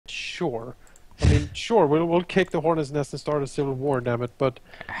sure. I mean, sure, we'll kick the hornet's nest and start a civil war, damn it. But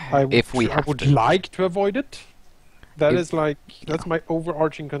I would like to avoid it. That's my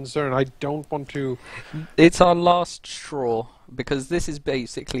overarching concern. I don't want to. It's our last straw, because this is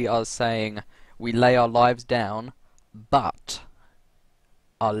basically us saying we lay our lives down, but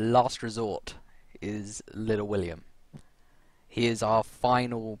our last resort is Little William. He is our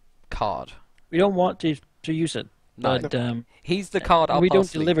final card. We don't want to use it, but he's the card up we our don't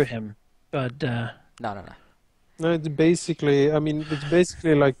sleeve. deliver him. But No. No, it's basically. I mean, it's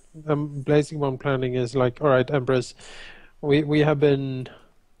basically like Blazing One planning is like, all right, Empress, we have been,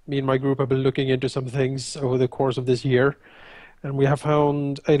 me and my group have been looking into some things over the course of this year, and we have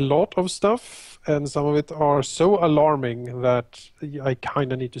found a lot of stuff, and some of it are so alarming that I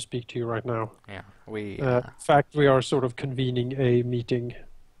kind of need to speak to you right now. Yeah, we. In fact, we are sort of convening a meeting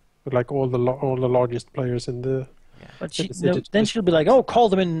with like all the largest players in the. Yeah. But then she'll be like, "Oh, call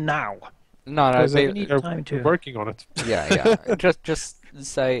them in now." No, we need time to working on it. Yeah.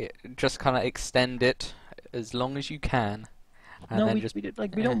 just kind of extend it as long as you can. And no,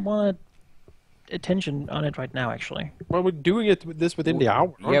 then we don't want attention on it right now. Actually, well, we're doing this within the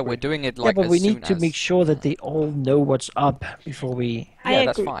hour. Yeah, we're doing it like. Yeah, but we as need soon to as... make sure that they all know what's up before we. Yeah,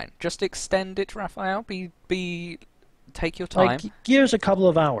 that's fine. Just extend it, Raphael. Take your time. Like, give us a couple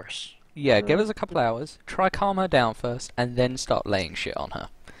of hours. Yeah, give us a couple hours. Try calm her down first, and then start laying shit on her.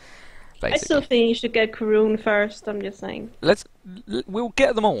 Basically. I still think you should get Karun first. I'm just saying. We'll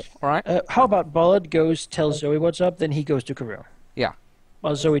get them all right? How about Ballad tells Zoe what's up, then he goes to Karun. Yeah.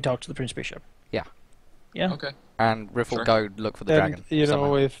 While Zoe talks to the Prince Bishop. Yeah. Yeah. Okay. And Riff will go look for the And, dragon. you know,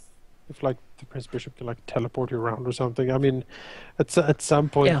 somehow. if like the Prince Bishop can like teleport you around or something. I mean, at some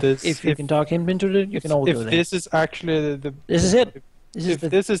point, if you can talk him into it, you can all go there. If this is actually the. This is it.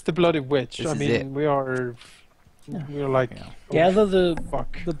 This is the bloody witch. I mean, we are. We're like gather the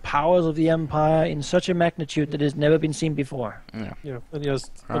powers of the Empire in such a magnitude that has never been seen before. Yeah, and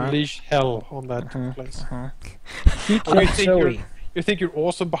just unleash hell on that place. You think you're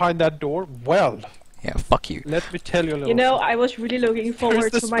awesome behind that door? Well, yeah, fuck you. Let me tell you a little. You know, I was really looking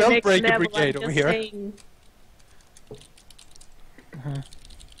forward to my next level. Brigade I'm over just here. saying.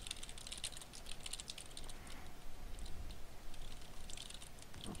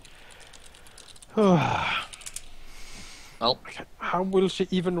 Well, how will she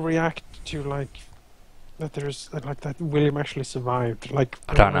even react to like that? There's like that William actually survived. Like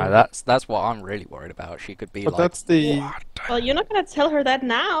I don't know. That's what I'm really worried about. She could be but like. That's the. What? Well, you're not gonna tell her that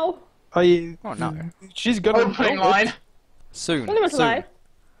now. Oh no. She's gonna. Opening line. Soon. William's alive.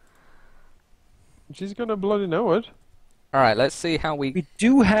 She's gonna bloody know it. All right. Let's see how we. We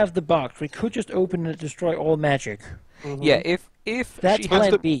do have the box. We could just open and destroy all magic. Yeah. If that's she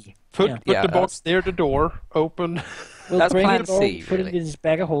plan has B. Put the box near the door. Open. We'll that's bring plan it all, C, put it really. in his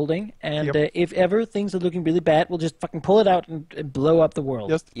bag of holding, and if ever things are looking really bad, we'll just fucking pull it out and blow up the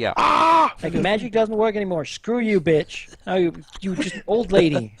world. Yeah. Like magic doesn't work anymore. Screw you, bitch. Now you just an old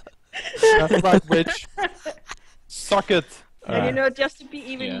lady. That's right, witch. Suck it. And you know, just to be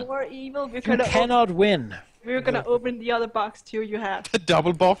even more evil, You cannot win. we're gonna open the other box too. You have The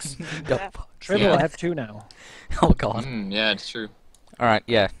double box. Triple, I have two now. Oh god. Yeah, it's true. All right.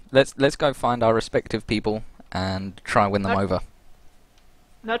 Yeah. Let's go find our respective people and try and win them over.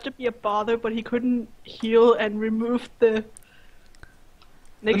 not to be a bother, but he couldn't heal and remove the.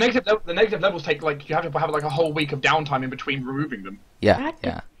 The negative levels take like you have to have like a whole week of downtime in between removing them. Yeah. What?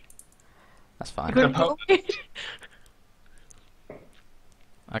 Yeah. That's fine. Couldn't heal it.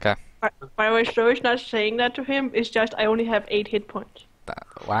 Okay. By the way, Zoe's not saying that to him. It's just I only have 8 hit points.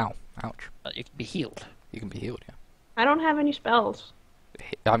 Wow. Ouch. You can be healed. You can be healed. Yeah. I don't have any spells.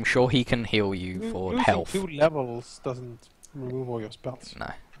 I'm sure he can heal you for Losing health. 2 levels doesn't remove all your spells.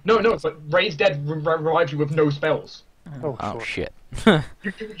 No. No, but Raise Dead revives you with no spells. Oh sure. shit.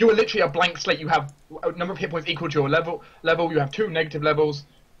 You are literally a blank slate. You have a number of hit points equal to your level. You have 2 negative levels,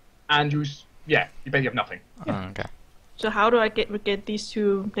 and you basically have nothing. Okay. So how do I get these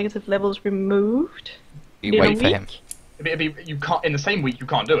 2 negative levels removed? You In a wait for week? him. You can't in the same week. You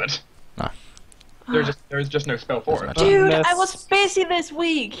can't do it. No. There's just no spell for it. Dude, Unless- I was busy this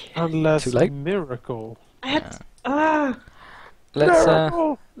week. Unless Too late? miracle. I had.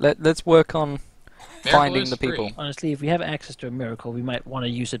 Let's work on finding is the people. free. Honestly, if we have access to a miracle, we might want to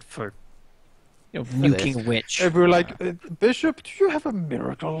use it for, nuking a witch. If we're like, Bishop, do you have a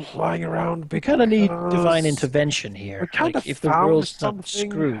miracle lying around? We kind of need Because divine intervention here. we kinda Like, if the found world's not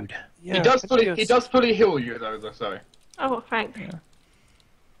something. screwed. Yeah, He does fully heal you though. So Oh, thanks.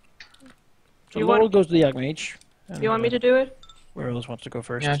 So You Laurel want- goes to the Archmage. You want me to do it? Where else wants to go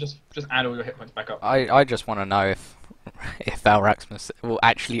first? yeah, just add all your hit points back up. I just want to know if if Alraxmus will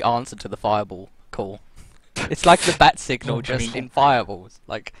actually answer to the fireball call. It's like the bat signal, just in fireballs.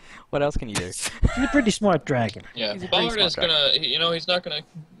 Like, what else can you do? He's a pretty smart dragon. Yeah, He's a pretty Ballard smart is gonna, he's not gonna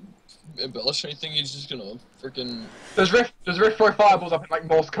embellish anything, he's just gonna freaking... Does Rift throw fireballs up in, like,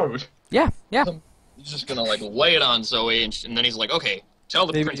 Morse code? Yeah. He's just gonna, like, lay it on Zoe, and then he's like, okay, tell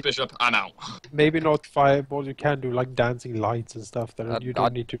the Maybe- Prince Bishop I'm out. Maybe not fireball. You can do like dancing lights and stuff. That you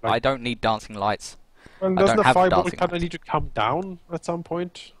don't need to I like. don't need dancing lights. Well, I doesn't don't the have fireball dancing kind of lights. need to come down at some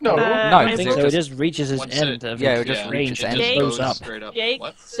point? No. No, I it's think just- so. It just reaches his Once end it- of yeah, its it just range reaches and its it end. blows up. straight up. Jake,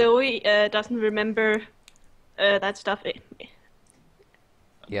 What? Zoe doesn't remember that stuff.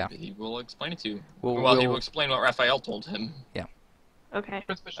 Yeah. He will explain it to you. We'll- Well, he we'll- will explain what Raphael told him Okay.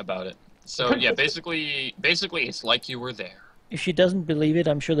 Prince Bishop. about it. So, yeah, basically, it's like you were there. If she doesn't believe it,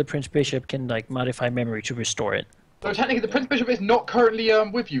 I'm sure the Prince Bishop can like modify memory to restore it. So technically, the Prince Bishop is not currently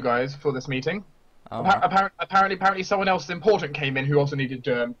with you guys for this meeting. Oh, Apparently, someone else important came in who also needed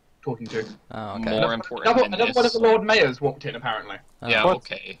talking to. oh, okay. More important than Another one of this. the Lord Mayors walked in, apparently. Yeah, What?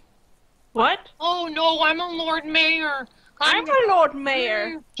 okay. What? Oh no, I'm a Lord Mayor! I'm a Lord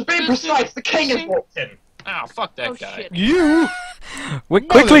Mayor. To be precise, the king has walked in. Ah, fuck that Oh guy. shit. You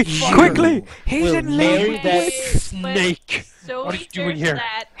Quickly! Quickly! He's will in marry league that with... snake. So What are you doing here?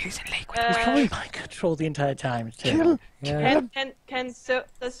 That, He's in league with... Probably mind control the entire time. It's Kill. terrible. Yeah.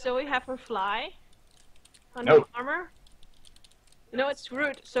 does Zoe have her fly on No. her armor? No, it's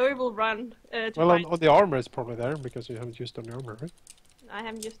screwed. Zoe will run to Well, find. on the armor it's probably there because you haven't used on the armor, right? I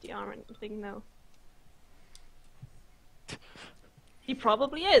haven't used the armor thing, no. He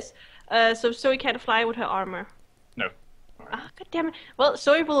probably is. So Zoe can't fly with her armor. No. Ah, god damn it. Well,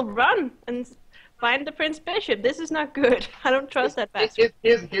 Zoe will run and find the Prince Bishop. This is not good. I don't trust that bastard. He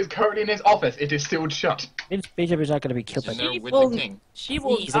is currently in his office. It is sealed shut. Prince Bishop is not going to be killed by He's in there He with will- the king. She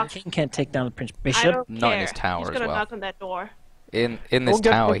will Please, the knock. king can't take down the Prince I Bishop. don't Not in care. his tower He's as gonna well. knock on that door. In this Don't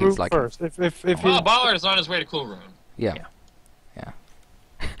get tower, the room he's like... first. If Oh, he's Ballard is on his way to Cool Room. Yeah.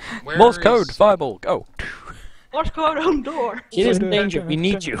 Where Morse is- code, fireball, go! Morse code on door. It is in danger. We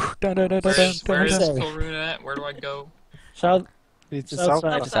need you. Where is Sorry. Cool Room at? Where do I go? South. it's South south.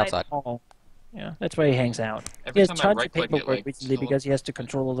 side. Just outside. Oh, yeah, that's where he hangs out. Every He has time I tons of right-click it, paperwork like, recently still- because he has to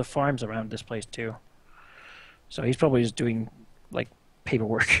control all the farms around this place too. So he's probably just doing like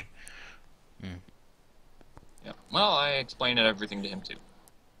paperwork. Yeah. Well, I explained everything to him too.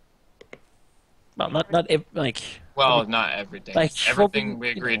 Well, not like. Well, not everything. Like, Everything probably,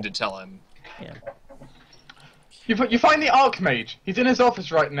 we agreed to tell him. Yeah. You find the Archmage. He's in his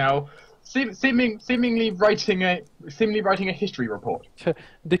office right now, seemingly writing a history report.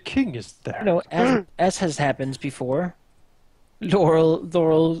 The king is there. You know, as has happened before,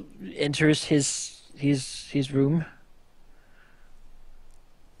 Laurel enters his room.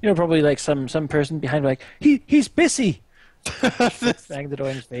 You know, probably like some person behind, like he's busy. Bang the door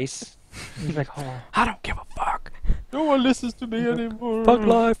in his face. He's like, oh, I don't give a fuck. No one listens to me anymore. Fuck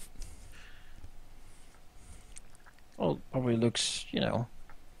life. well, probably looks, you know,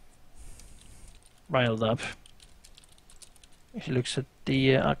 riled up. He looks at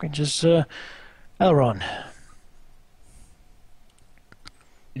the Archmage's Elrond.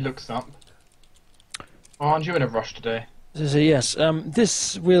 He looks up. Aren't you in a rush today? Says, yes,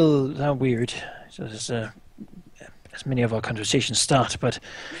 this will sound weird. Says, as many of our conversations start, but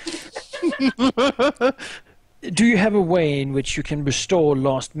do you have a way in which you can restore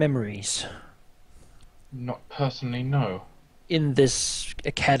lost memories Not personally, no. in this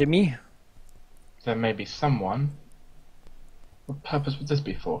academy? There may be someone. What purpose would this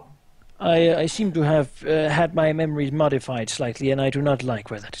be for? I seem to have had my memories modified slightly, and I do not like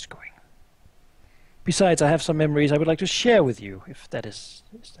where that is going. Besides, I have some memories I would like to share with you, if that is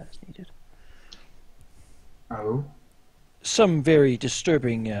needed. Oh? Some very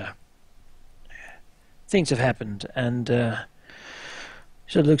disturbing things have happened, and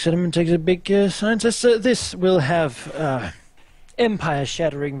so looks at him and takes a big sign and says, this will have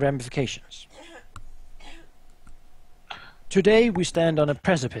empire-shattering ramifications. Today we stand on a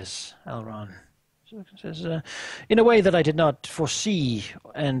precipice, Elrond. So it says, in a way that I did not foresee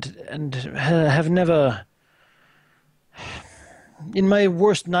and have never, in my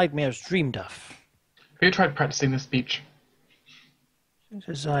worst nightmares, dreamed of. Have you tried practicing this speech? He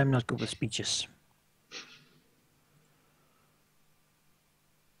says, I'm not good with speeches.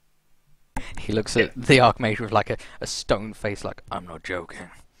 He looks at the Archmage with like a stone face, like, I'm not joking.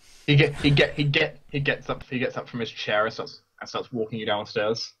 He gets up from his chair and starts walking you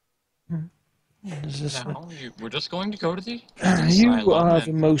downstairs. This is, Now, we're just going to go to the you asylum are and-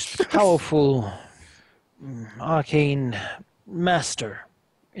 the most powerful arcane master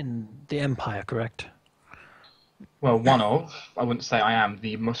in the Empire, correct? Well, one of. I wouldn't say I am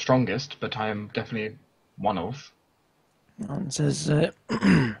the most strongest, but I am definitely one of. And says,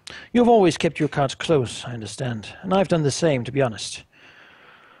 you've always kept your cards close, I understand. And I've done the same, to be honest.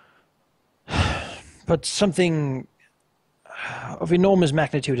 But something of enormous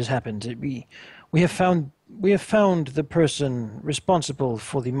magnitude has happened. We have found the person responsible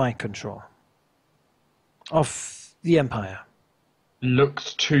for the mind control of the Empire.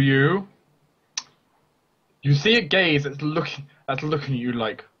 Looks to you. You see a gaze that's looking at you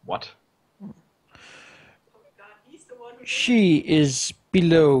like, what? She is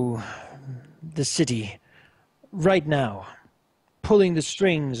below the city right now, pulling the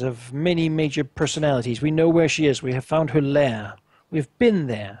strings of many major personalities. We know where she is. We have found her lair. We've been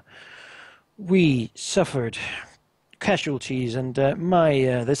there. We suffered casualties, and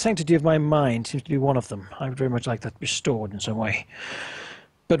the sanctity of my mind seems to be one of them. I would very much like that restored in some way.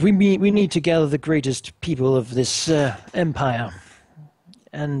 But we need to gather the greatest people of this empire,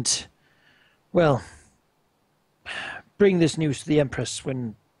 and, well, bring this news to the Empress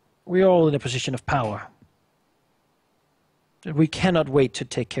when we're all in a position of power. We cannot wait to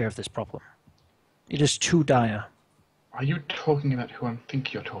take care of this problem. It is too dire. Are you talking about who I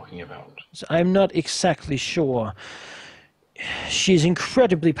think you're talking about? I'm not exactly sure. She's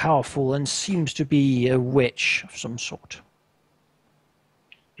incredibly powerful and seems to be a witch of some sort.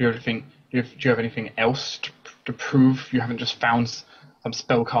 Do you have anything else to prove you haven't just found some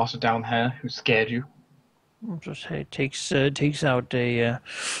spellcaster down here who scared you? Just takes out a,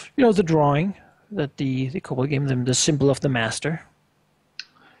 the drawing that the couple gave them, the symbol of the master.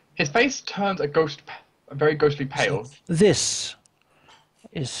 His face turns a very ghostly pale. So this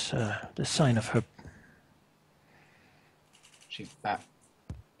is the sign of her. She's back.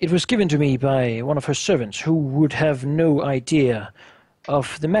 It was given to me by one of her servants who would have no idea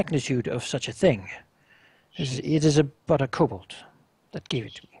of the magnitude of such a thing. It is but a kobold that gave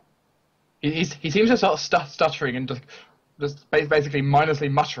it to me. He seems to start stuttering and just basically mindlessly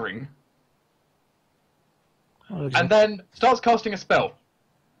muttering. And then starts casting a spell.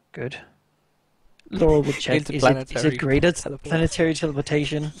 Good. Laurel would check. Is it great at planetary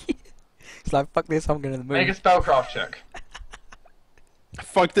teleportation? It's like, fuck this, I'm going to the moon. Make a spellcraft check.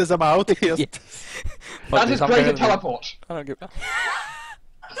 Fuck this, I'm out. Yes. Yeah. That is great at teleport. I don't give a...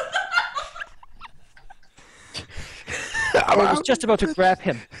 I was just about to grab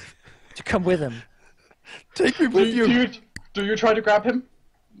him. To come with him. Take me with you. Do you try to grab him?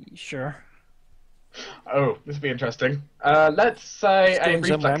 Sure. Oh, this will be interesting. Let's say a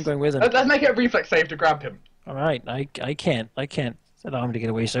reflex. I'm going with him. Let's make it a reflex save to grab him. All right, I can't allow him to get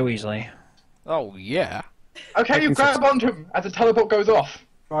away so easily. Oh, yeah. Okay, you grab onto him as the teleport goes off.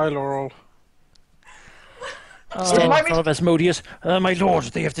 Bye, Laurel. Stand in front of Asmodeus. My lord,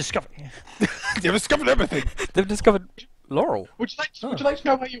 they have discovered... They've discovered everything. They've discovered Laurel. Would you like to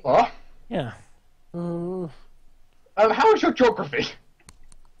know where you are? Yeah. How is your geography?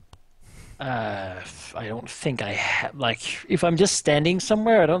 I don't think I have... if I'm just standing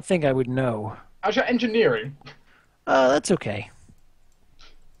somewhere, I don't think I would know. How's your engineering? That's okay.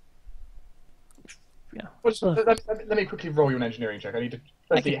 Yeah. Let me quickly roll you an engineering check. I need to...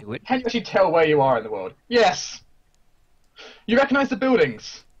 I can do it. Can you actually tell where you are in the world? Yes! You recognize the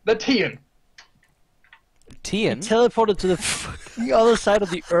buildings. They're Tian. Tian? Teleported to the other side of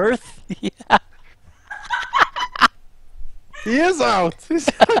the Earth? Yeah. He is out.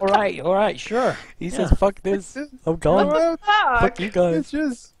 All right, sure. He says, fuck this. I'm gone. Fuck you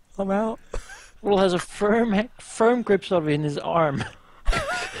guys. I'm out. Will has a firm grip sort of in his arm.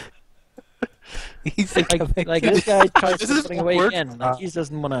 He's like this guy tries to put away again. Like he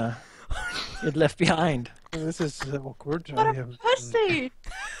doesn't want to get left behind. This is awkward. What a pussy!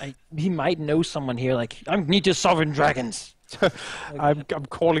 He might know someone here. Like I need to sovereign dragons. I'm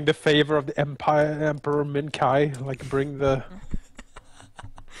calling the favor of the Emperor Minkai. Like bring the.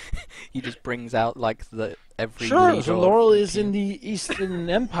 He just brings out like every. Sure, so Laurel is in the Eastern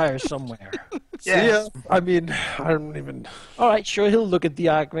Empire somewhere. Yeah. I mean, I don't even. All right, sure. He'll look at the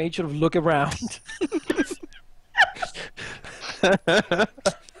Archmage. Sort of look around.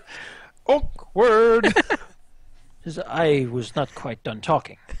 Awkward. I was not quite done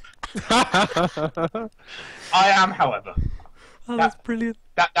talking. I am, however. Oh, that's brilliant.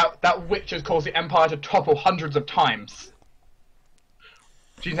 That witch has caused the Empire to topple hundreds of times.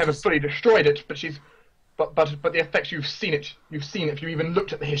 She's never fully destroyed it, but the effects you've seen it if you even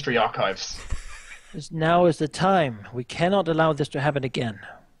looked at the history archives. Now is the time. We cannot allow this to happen again.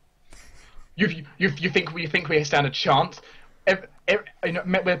 You think we stand a chance? There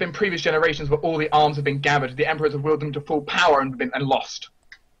have been previous generations where all the arms have been gathered, the emperors have willed them to full power and lost.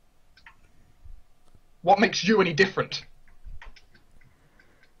 What makes you any different?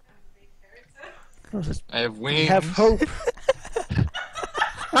 I have We wings. have hope.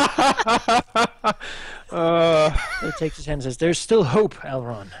 He takes his hand and says, "There's still hope,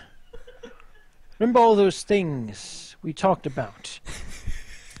 Elrond. Remember all those things we talked about?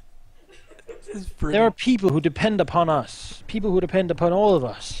 There are people who depend upon us. People who depend upon all of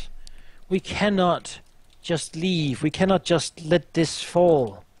us. We cannot just leave. We cannot just let this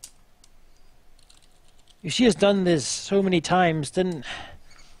fall. If she has done this so many times, then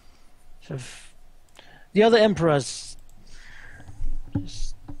sort of, the other emperors...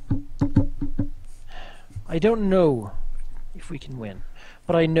 I don't know if we can win,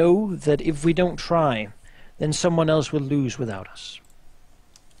 but I know that if we don't try, then someone else will lose without us.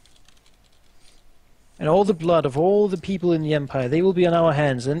 And all the blood of all the people in the Empire, they will be on our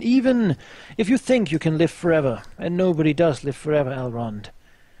hands. And even if you think you can live forever, and nobody does live forever, Elrond,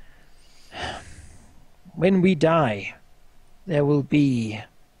 when we die, there will be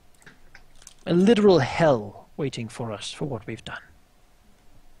a literal hell waiting for us for what we've done.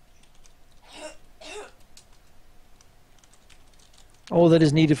 All that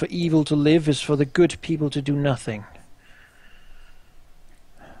is needed for evil to live is for the good people to do nothing.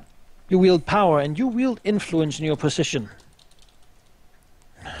 You wield power and you wield influence in your position.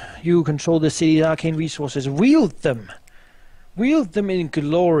 You control the city's arcane resources. Wield them! Wield them in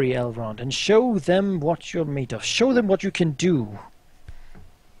glory, Elrond, and show them what you're made of. Show them what you can do.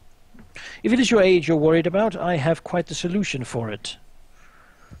 If it is your age you're worried about, I have quite the solution for it.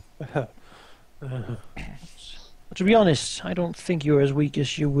 But to be honest, I don't think you're as weak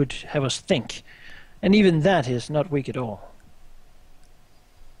as you would have us think. And even that is not weak at all.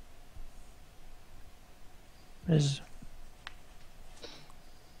 There's...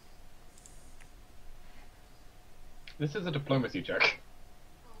 This is a diplomacy check.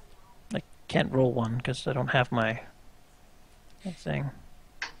 I can't roll one because I don't have my thing.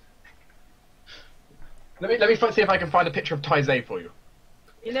 Let me see if I can find a picture of Taizé for you.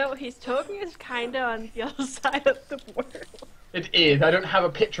 You know, his token is kinda on the other side of the world. It is. I don't have a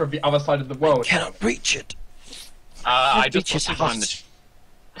picture of the other side of the world. Cannot reach it. I Reach just his looked on the. heart.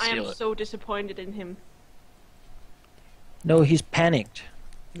 I am seal it. so disappointed in him. No, he's panicked.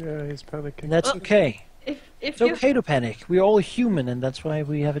 Yeah, he's panicking. And that's Well, okay. If It's you okay to panic. We're all human, and that's why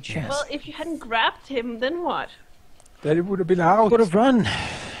we have a chance. well, if you hadn't grabbed him, then what? Then it would have been He out. would have run.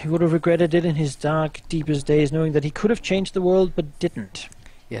 He would have regretted it in his dark, deepest days, knowing that he could have changed the world, but didn't.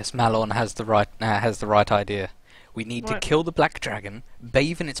 Yes, Malorn has the right idea. We need to What? kill the black dragon,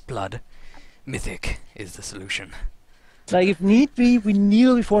 bathe in its blood. Mythic is the solution. Like, if need be, we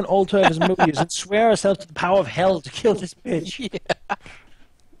kneel before an altar of Asmodeus and swear ourselves to the power of hell to kill this bitch.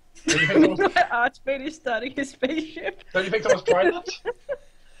 Archmage is starting his spaceship. Don't you think someone's tried that?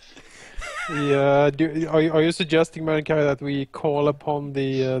 Yeah, are you suggesting, Mankind, that we call upon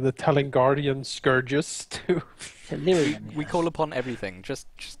the Telling Guardian Scourges to... Delirium. We call upon everything. Just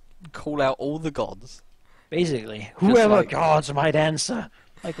call out all the gods. Basically. Whoever like- gods might answer.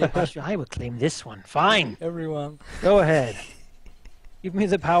 Like, I would claim this one. Fine. Everyone. Go ahead. Give me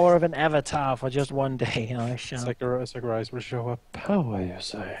the power of an avatar for just one day, and I shall. Zacharias will show up. Power, you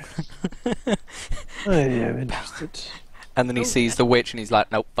say? I am interested. And then he sees the witch and he's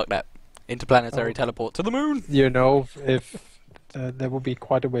like, nope, fuck that. Interplanetary teleport to the moon. You know, if there will be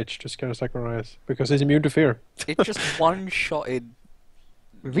quite a witch to scare Zacharias, because he's immune to fear. It just one-shotted.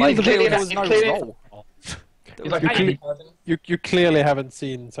 Reveal Like, the there villain. was no clearly- roll. He's like, You you clearly haven't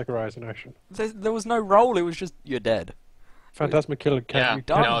seen Zacharias in action. There was no roll, it was just, you're dead. Phantasma Killer Yeah, can't.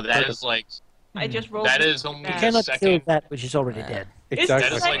 done. no, that is like I just rolled. that is only bad. You the cannot kill second. that which is already Nah. dead. It's Exactly.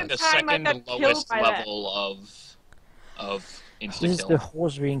 That is Second like the time I second got killed lowest by that. level of This insta is the kill.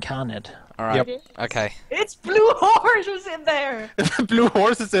 horse reincarnate. Alright, Yep. okay. It's Blue Horse who's in there. Blue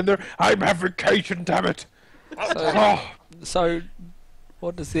horse is in there. I'm having vacation, damn it. Oh, So,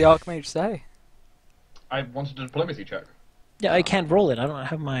 what does the Archmage say? I wanted a diplomacy check. Yeah, I can't roll it. I don't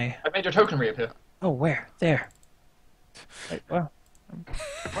have my... I made your token reappear. Oh, where? There. Wait, well,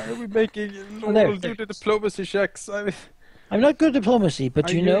 why are we making Oh, there, Laurel do the diplomacy checks? I mean, I'm not good at diplomacy,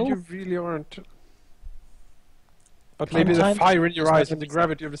 but you know... you really aren't. But maybe the Sometimes fire in your it's eyes not and the easy.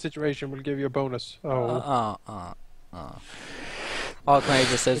 gravity of the situation will give you a bonus. Oh, Archmage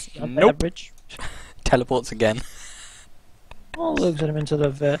just says, Not nope. average. Teleports again. Paul looks at him and sort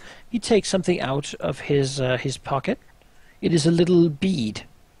of... he takes something out of his pocket. It is a little bead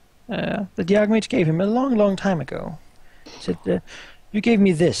that the Archmage gave him a long, long time ago. He said, you gave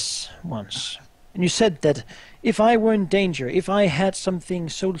me this once. And you said that if I were in danger, if I had something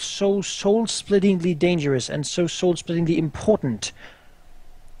so soul-splittingly dangerous and so soul-splittingly important,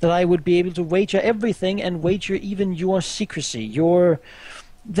 that I would be able to wager everything and wager even your secrecy.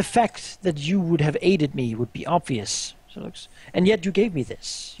 The fact that you would have aided me would be obvious. And yet you gave me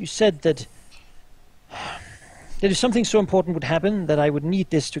this. You said that if something so important would happen that I would need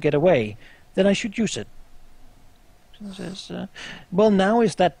this to get away, then I should use it. He says, well, now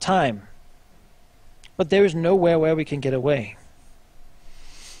is that time. But there is nowhere where we can get away.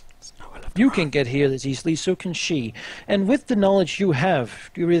 You can get here as easily, so can she. And with the knowledge you have,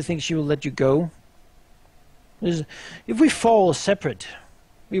 do you really think she will let you go? If we fall separate,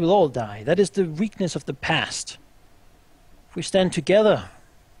 we will all die. That is the weakness of the past. If we stand together,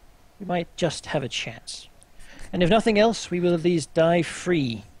 we might just have a chance. And if nothing else, we will at least die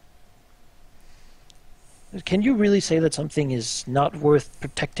free. Can you really say that something is not worth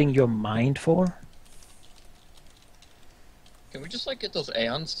protecting your mind for? Can we just like get those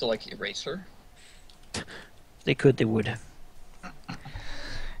aeons to like erase her? If they could, they would.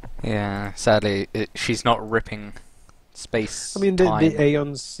 Yeah, sadly, she's not ripping space. I mean, the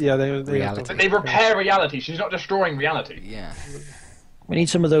Aeons, yeah, they Reality. But they repair reality. She's not destroying reality. Yeah. We need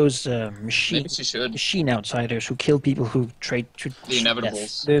some of those Maybe she should. machine outsiders who kill people who trade to The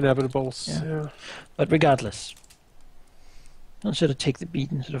inevitables. The inevitables. Yeah. But regardless, I'll sort of take the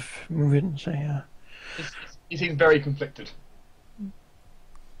beat and sort of move it and say, He seems very conflicted.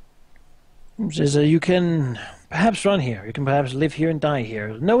 says, you can perhaps run here, you can perhaps live here and die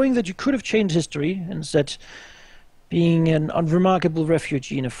here, knowing that you could have changed history and that being an unremarkable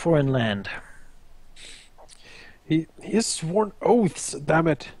refugee in a foreign land. He has sworn oaths, damn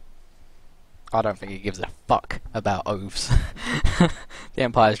it. I don't think he gives a fuck about oaths. The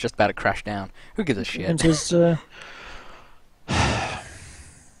Empire's just about to crash down. Who gives a shit? And says,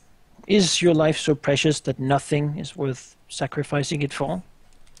 is your life so precious that nothing is worth sacrificing it for?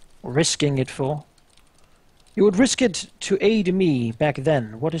 Or risking it for? You would risk it to aid me back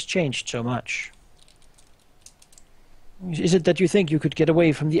then. What has changed so much? Is it that you think you could get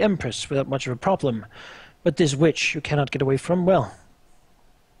away from the Empress without much of a problem, but this witch you cannot get away from? Well,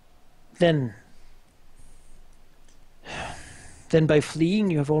 then by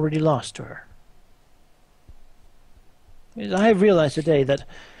fleeing you have already lost to her. I have realized today that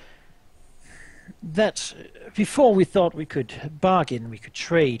before we thought we could bargain, we could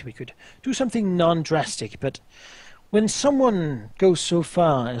trade, we could do something non-drastic, but when someone goes so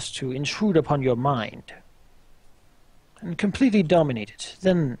far as to intrude upon your mind and completely dominate it,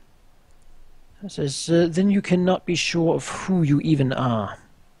 then you cannot be sure of who you even are.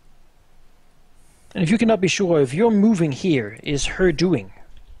 And if you cannot be sure if your moving here is her doing,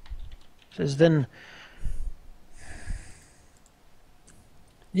 then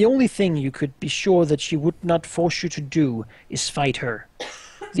the only thing you could be sure that she would not force you to do is fight her.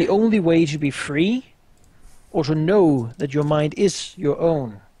 The only way to be free, or to know that your mind is your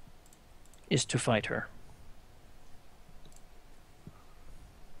own, is to fight her.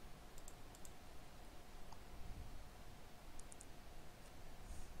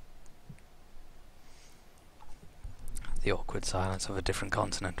 The awkward silence of a different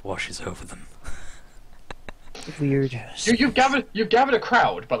continent washes over them. Weird. You've gathered a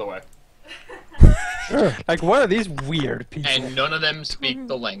crowd, by the way. Sure. Like, what are these weird people? And none of them speak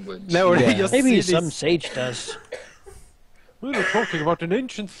the language. No, Yeah. they just Maybe see some these- sage does. We were talking about an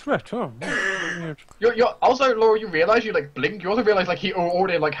ancient threat. Oh, weird. You're also, Laura. You realise you like blink. You also realise like he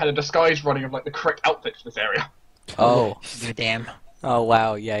already like had a disguise running of like the correct outfit for this area. Oh. Give a damn. Oh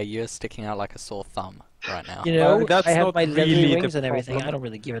wow, yeah, you're sticking out like a sore thumb right now. You know, that's I have not my leathery really the wings and everything. problem. I don't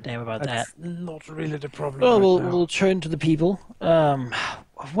really give a damn about That's that. not really the problem. Well, right now. we'll turn to the people.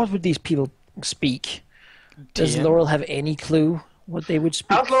 What would these people speak? Does Dear. Laurel have any clue what they would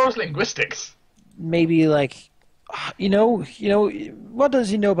speak? How's Laura's linguistics? Maybe like, what does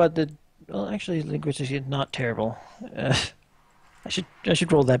he know about the? Well, actually, linguistics is not terrible. I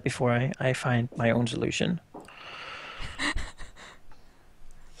should roll that before I find my own solution.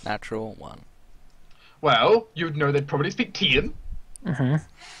 Natural one. Well, you'd know they'd probably speak Tian.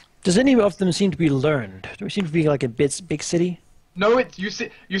 Does any of them seem to be learned? Do we seem to be like a big city? No, you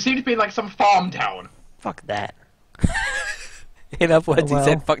seem to be in like some farm town. Fuck that. In other words, Oh, he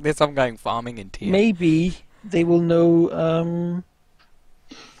said, well. fuck this, I'm going farming in Tier. Maybe they will know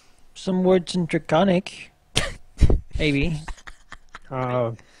some words in Draconic. Maybe.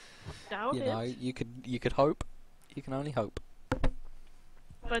 Doubt You know, it. you could hope. You can only hope.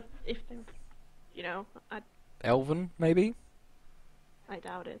 But if they, Elven, maybe? I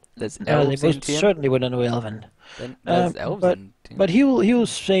doubt it. There's They elves in most Tier. certainly wouldn't know Elven. Then there's elves but- in Tier. But he'll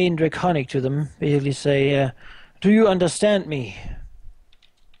say in Draconic to them, basically say, "Do you understand me?"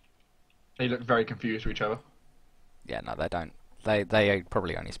 They look very confused to each other. Yeah, no, they don't. They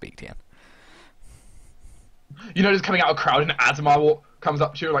probably only speak Tian. You notice coming out of a crowd, and Azamar comes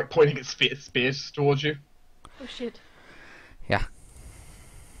up to you, like pointing its spears towards you. Oh shit. Yeah.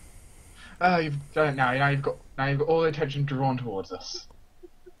 You've done it now. Now you've got all the attention drawn towards us.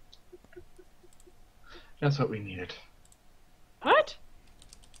 Just what we needed. What?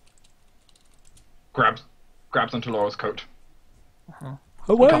 Grabs onto Laura's coat. He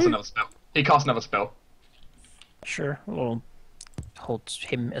Away! casts another spell. Sure, we'll hold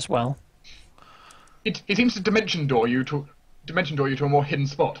him as well. He seems to dimension door you to a more hidden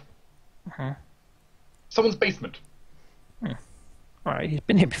spot. Someone's basement. Alright, he's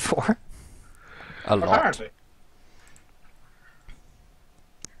been here before. A lot. Apparently.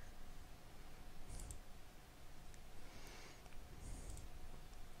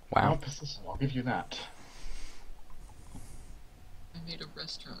 Wow. Persistent, I'll give you that. I made a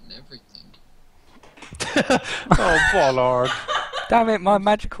restaurant and everything. Oh, bollard. Damn it, my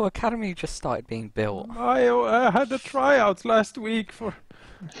magical academy just started being built. I had the tryouts last week for...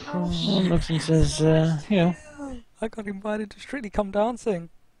 Looks and says, you know, I got invited to Strictly Come Dancing.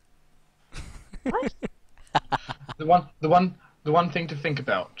 The one thing to think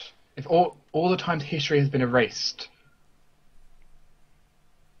about. If all the times history has been erased,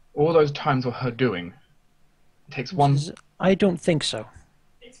 all those times were her doing. It takes one. I don't think so.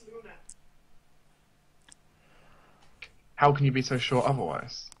 How can you be so sure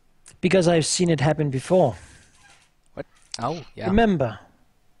otherwise? Because I've seen it happen before. What? Oh, yeah. Remember,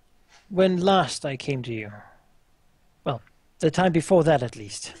 when last I came to you? Well, the time before that at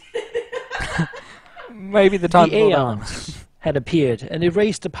least. Maybe the time The before that. Aeons had appeared and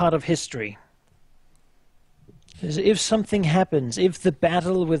erased a part of history. As if something happens, if the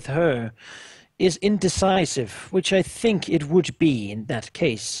battle with her is indecisive, which I think it would be in that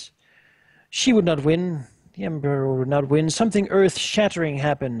case, she would not win, the Emperor would not win, something earth-shattering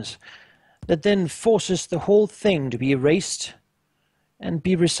happens that then forces the whole thing to be erased and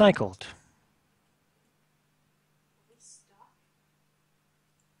be recycled.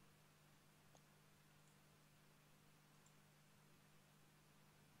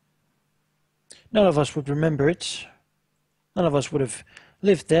 None of us would remember it. None of us would have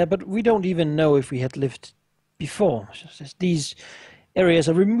lived there, but we don't even know if we had lived before. These areas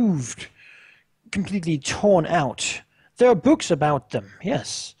are removed, completely torn out. There are books about them,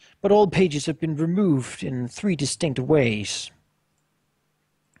 yes, but all pages have been removed in 3 distinct ways.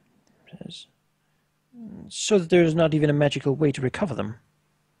 So that there is not even a magical way to recover them.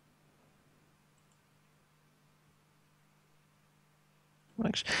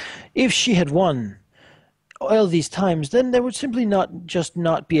 If she had won all these times, then there would simply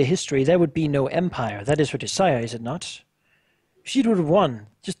not be a history. There would be no empire. That is her desire, is it not? She would have won.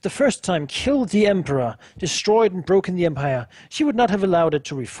 Just the first time, killed the emperor, destroyed and broken the empire. She would not have allowed it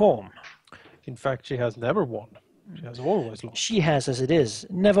to reform. In fact, she has never won. She has always lost. She has, as it is,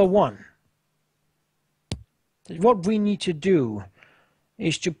 never won. What we need to do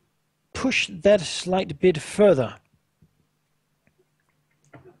is to push that slight bit further.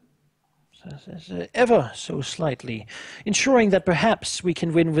 Ever so slightly, ensuring that perhaps we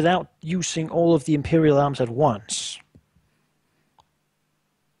can win without using all of the Imperial arms at once.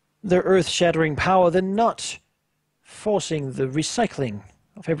 Their earth-shattering power, then not forcing the recycling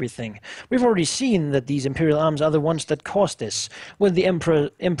of everything. We've already seen that these Imperial arms are the ones that caused this. When the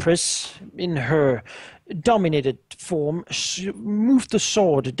Empress, in her dominated form, moved the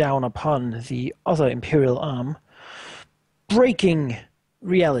sword down upon the other Imperial arm, breaking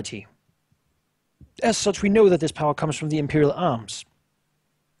reality. As such, we know that this power comes from the Imperial arms.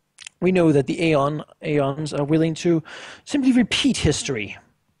 We know that the Aeons are willing to simply repeat history.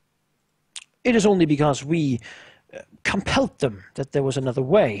 It is only because we compelled them that there was another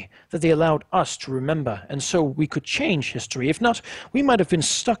way, that they allowed us to remember, and so we could change history. If not, we might have been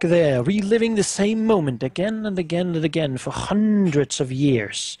stuck there, reliving the same moment again and again and again for hundreds of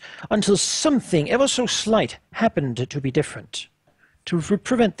years, until something ever so slight happened to be different, to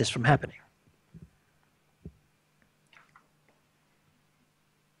prevent this from happening.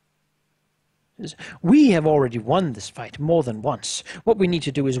 We have already won this fight more than once. What we need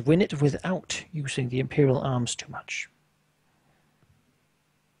to do is win it without using the Imperial arms too much.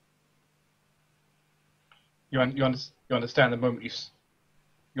 You understand the moment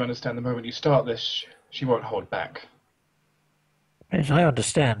you start this, she won't hold back. Yes, I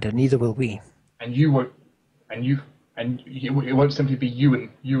understand, and neither will we. And you won't. It won't simply be you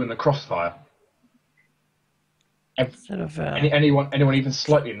and the crossfire. Anyone even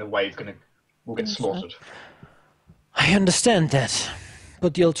slightly in the way will get slaughtered. I understand that,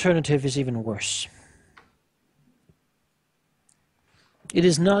 but the alternative is even worse. It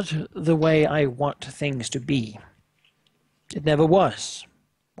is not the way I want things to be. It never was.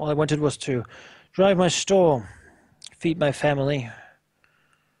 All I wanted was to drive my store, feed my family,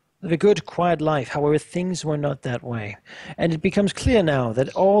 live a good, quiet life. However, things were not that way. And it becomes clear now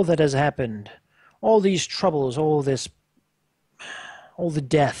that all that has happened, all these troubles, all the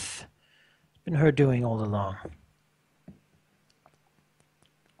death, has been her doing all along.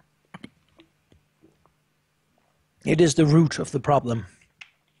 It is the root of the problem.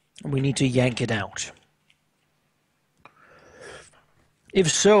 We need to yank it out. If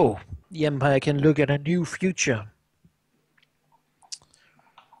so, the Empire can look at a new future.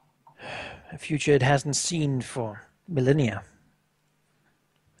 A future it hasn't seen for millennia,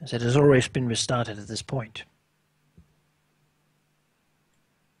 as it has always been restarted at this point.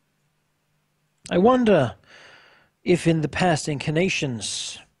 I wonder if in the past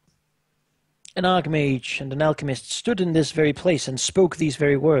incarnations an Archmage and an alchemist stood in this very place and spoke these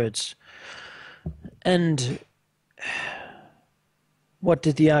very words. And what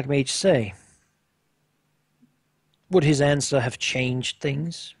did the Archmage say? Would his answer have changed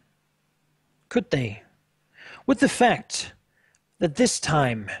things? Could they? With the fact that this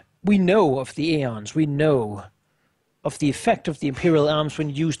time we know of the Aeons, we know of the effect of the Imperial arms when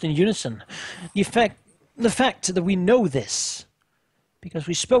used in unison. The fact that we know this because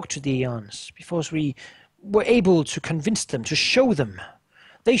we spoke to the Aeons, because we were able to convince them, to show them.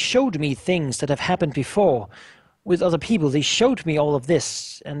 They showed me things that have happened before with other people. They showed me all of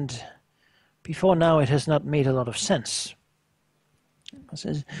this, and before now it has not made a lot of sense.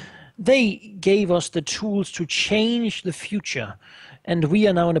 They gave us the tools to change the future, and we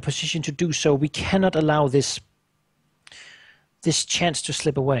are now in a position to do so. We cannot allow this chance to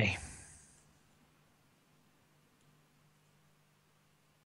slip away.